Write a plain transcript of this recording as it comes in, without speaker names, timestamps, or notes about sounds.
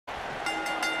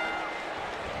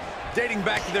Dating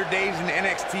back to their days in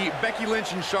NXT, Becky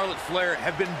Lynch and Charlotte Flair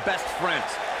have been best friends.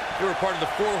 They were part of the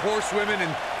 4 Horsewomen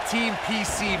and Team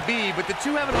PCB, but the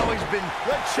two haven't always been...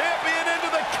 The champion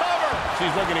into the cover!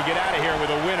 She's looking to get out of here with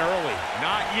a win early.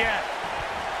 Not yet.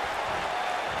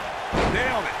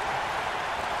 Nailed it.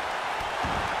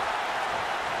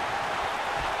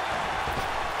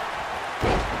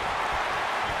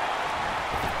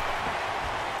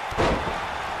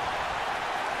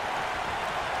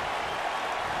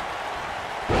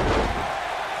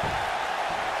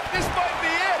 This might be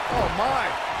it! Oh, my.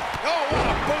 Oh, what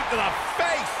a boot to the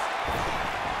face!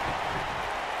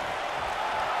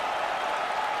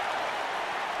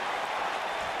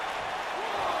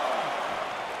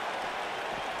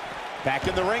 Back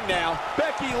in the ring now.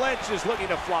 Becky Lynch is looking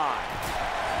to fly.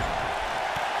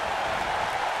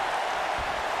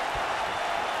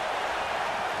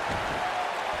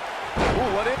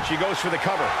 Ooh, what if she goes for the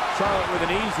cover? Charlotte with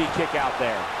an easy kick out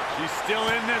there. She's still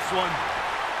in this one.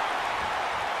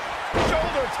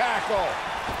 Shoulder tackle.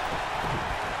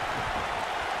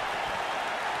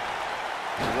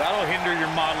 That'll hinder your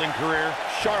modeling career.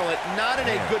 Charlotte not in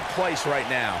a good place right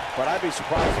now. But I'd be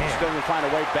surprised if she's going to find a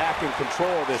way back in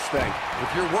control of this thing.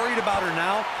 If you're worried about her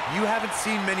now, you haven't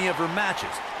seen many of her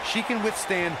matches. She can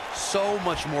withstand so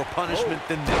much more punishment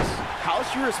than this. How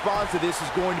she responds to this is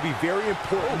going to be very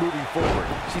important moving forward.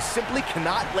 She simply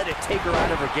cannot let it take her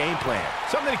out of her game plan.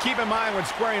 Something to keep in mind when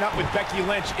squaring up with Becky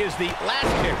Lynch is the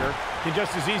last kicker can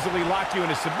just as easily lock you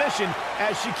into submission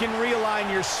as she can realign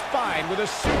your spine with a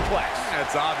suplex.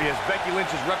 That's obvious. Becky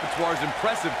Lynch's repertoire is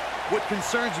impressive. What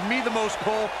concerns me the most,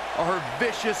 Cole, are her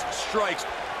vicious strikes.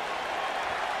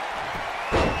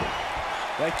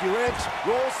 Becky Lynch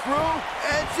rolls through,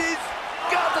 and she's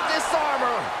got the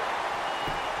disarmer.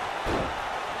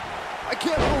 I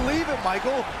can't believe it,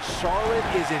 Michael. Charlotte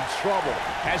is in trouble.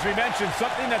 As we mentioned,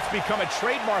 something that's become a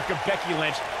trademark of Becky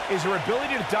Lynch is her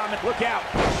ability to dominate. Look out,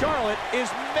 Charlotte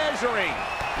is measuring.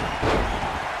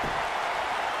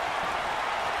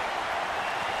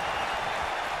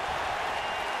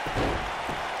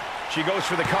 She goes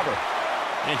for the cover,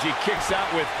 and she kicks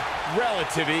out with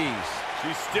relative ease.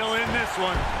 She's still in this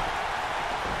one.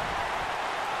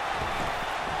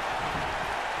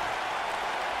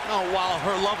 Oh, while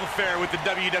her love affair with the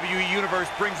WWE Universe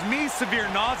brings me severe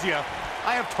nausea,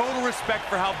 I have total respect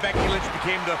for how Becky Lynch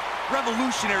became the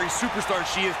revolutionary superstar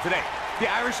she is today. The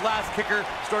Irish Lass Kicker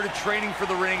started training for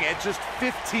the ring at just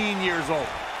 15 years old.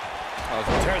 Oh,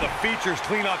 tear the features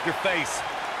clean off your face.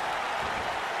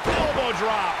 Elbow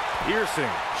drop. Piercing.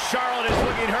 Charlotte is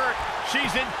looking hurt.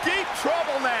 She's in deep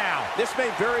trouble now. This may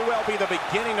very well be the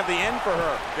beginning of the end for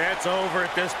her. That's over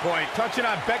at this point. Touching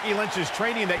on Becky Lynch's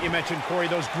training that you mentioned, Corey,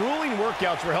 those grueling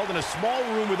workouts were held in a small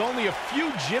room with only a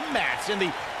few gym mats in the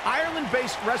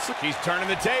Ireland-based wrestling. She's turning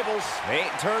the tables. They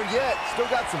ain't turned yet. Still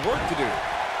got some work to do.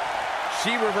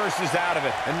 She reverses out of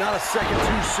it. And not a second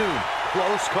too soon.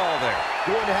 Close call there.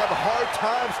 Going to have a hard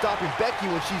time stopping Becky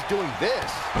when she's doing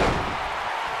this.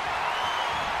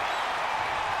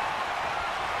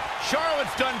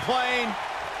 Charlotte's done playing.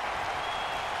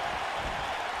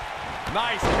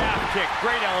 Nice calf kick.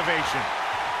 Great elevation.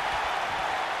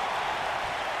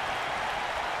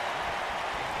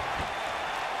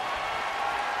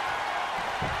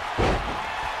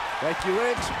 Becky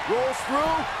Lynch rolls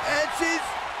through, and she's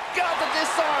got the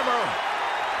disarmer.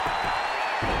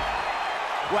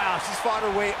 Wow, she's fought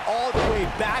her way all the way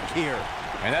back here.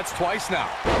 And that's twice now.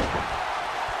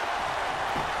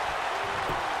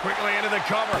 Quickly into the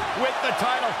cover with the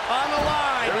title on the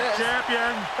line.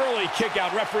 Champion. Early kick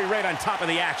out, referee right on top of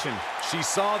the action. She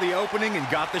saw the opening and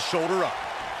got the shoulder up.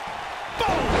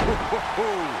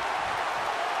 Boom!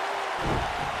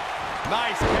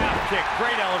 Nice calf kick.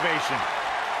 Great elevation.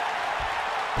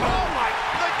 Oh my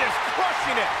goodness,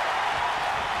 crushing it.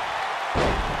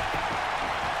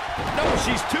 No,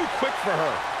 she's too quick for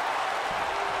her.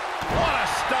 What a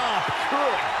stomp.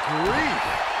 Good grief.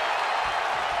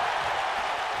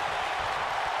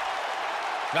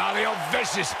 Now the old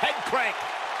vicious head crank.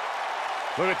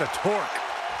 Look at the torque.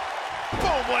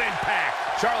 Boom, what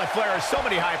impact. Charlotte Flair has so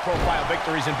many high-profile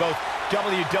victories in both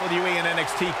WWE and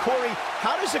NXT. Corey,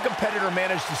 how does a competitor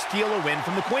manage to steal a win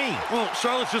from the Queen? Well,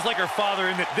 Charlotte's just like her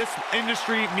father in that this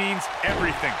industry means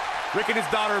everything. Rick and his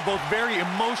daughter are both very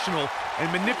emotional, and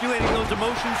manipulating those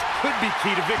emotions could be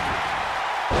key to victory.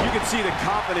 You can see the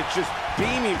confidence just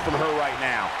beaming from her right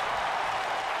now.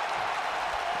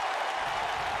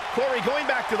 Corey, going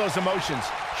back to those emotions,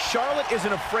 Charlotte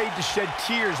isn't afraid to shed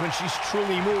tears when she's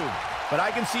truly moved. But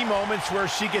I can see moments where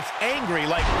she gets angry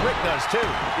like Rick does too.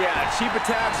 Yeah, cheap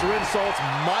attacks or insults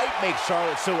might make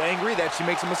Charlotte so angry that she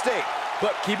makes a mistake.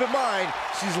 But keep in mind,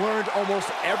 she's learned almost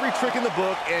every trick in the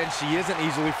book, and she isn't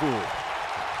easily fooled.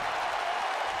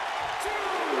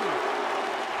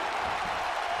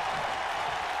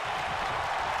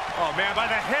 Oh, man, by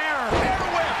the hair. Hair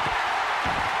whip.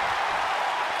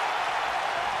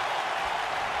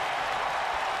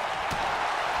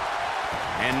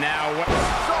 And now what?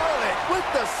 Charlotte with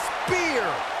the spear.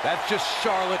 That's just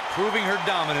Charlotte proving her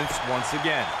dominance once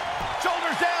again.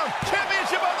 Shoulders down.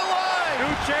 Championship on the line.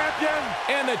 New champion.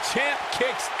 And the champ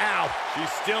kicks out. She's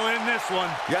still in this one.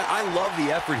 Yeah, I love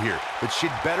the effort here, but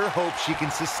she'd better hope she can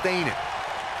sustain it.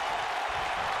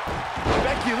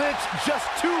 Becky Lynch just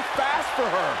too fast for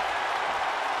her.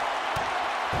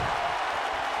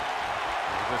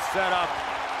 The setup.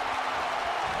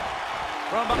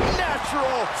 From a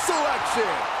natural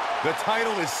selection. The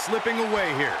title is slipping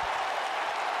away here.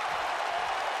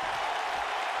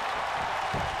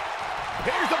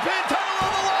 Here's the pin, title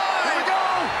on the line. Here we go.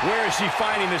 Where is she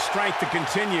finding the strength to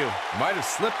continue? Might have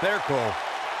slipped there, Cole.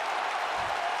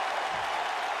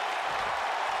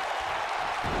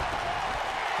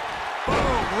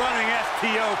 Boom, running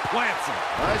STO plants him.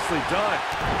 Nicely done.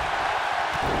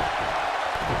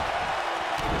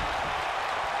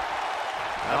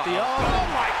 Got the arm. Oh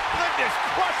my goodness,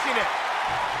 crushing it.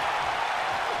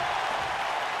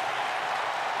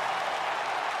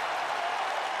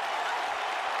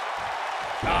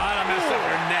 Oh, that'll mess up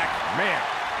her neck. Man.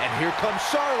 And here comes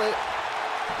Charlotte.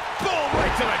 Boom,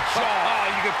 right to the jaw. Oh,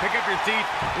 you can pick up your teeth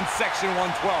in section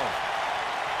 112.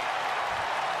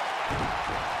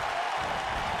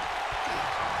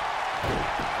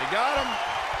 They got him.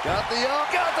 Got the up.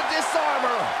 Got the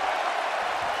disarmer.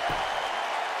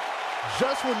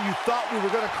 Just when you thought we were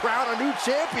going to crown a new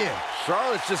champion,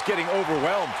 Charlotte's just getting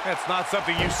overwhelmed. That's not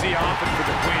something you see often for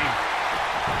the Queen.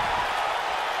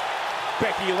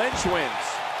 Becky Lynch wins.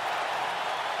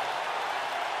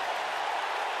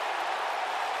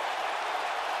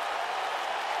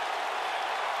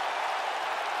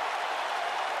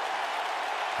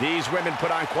 These women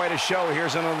put on quite a show.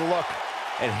 Here's another look.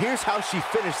 And here's how she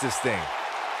finished this thing.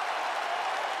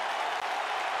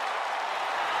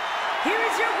 Here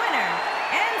is your winner,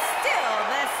 and still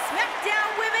the SmackDown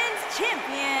Women's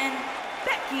Champion,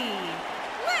 Becky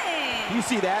Lynch. You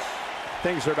see that?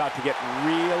 Things are about to get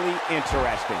really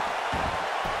interesting.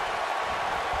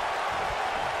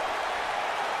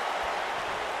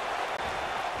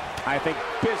 I think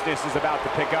business is about to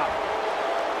pick up.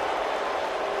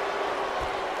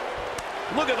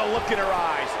 Look at the look in her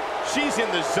eyes. She's in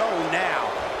the zone now.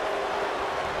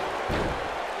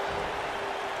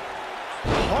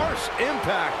 Harsh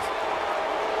impact.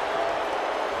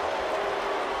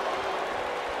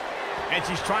 And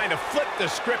she's trying to flip the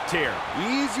script here.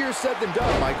 Easier said than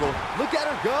done, Michael. Look at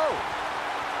her go.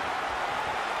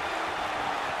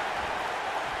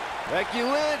 Becky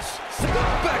Lynch.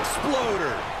 The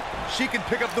Exploder. She can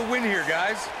pick up the win here,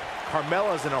 guys.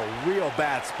 Carmella's in a real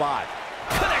bad spot.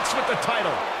 Connects with the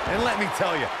title. And let me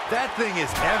tell you, that thing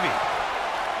is heavy.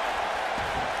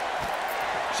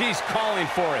 She's calling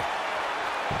for it.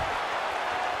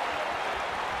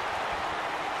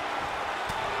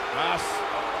 Us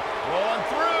rolling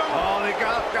through. Oh, they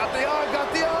got the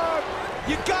arm.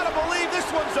 You gotta believe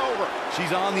this one's over.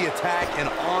 She's on the attack and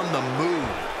on the move.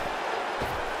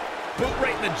 Boot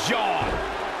right in the jaw.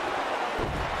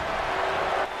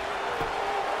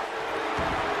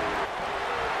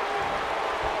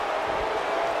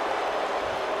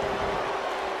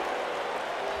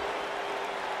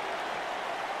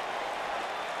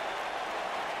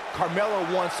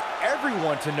 Carmella wants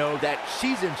everyone to know that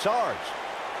she's in charge.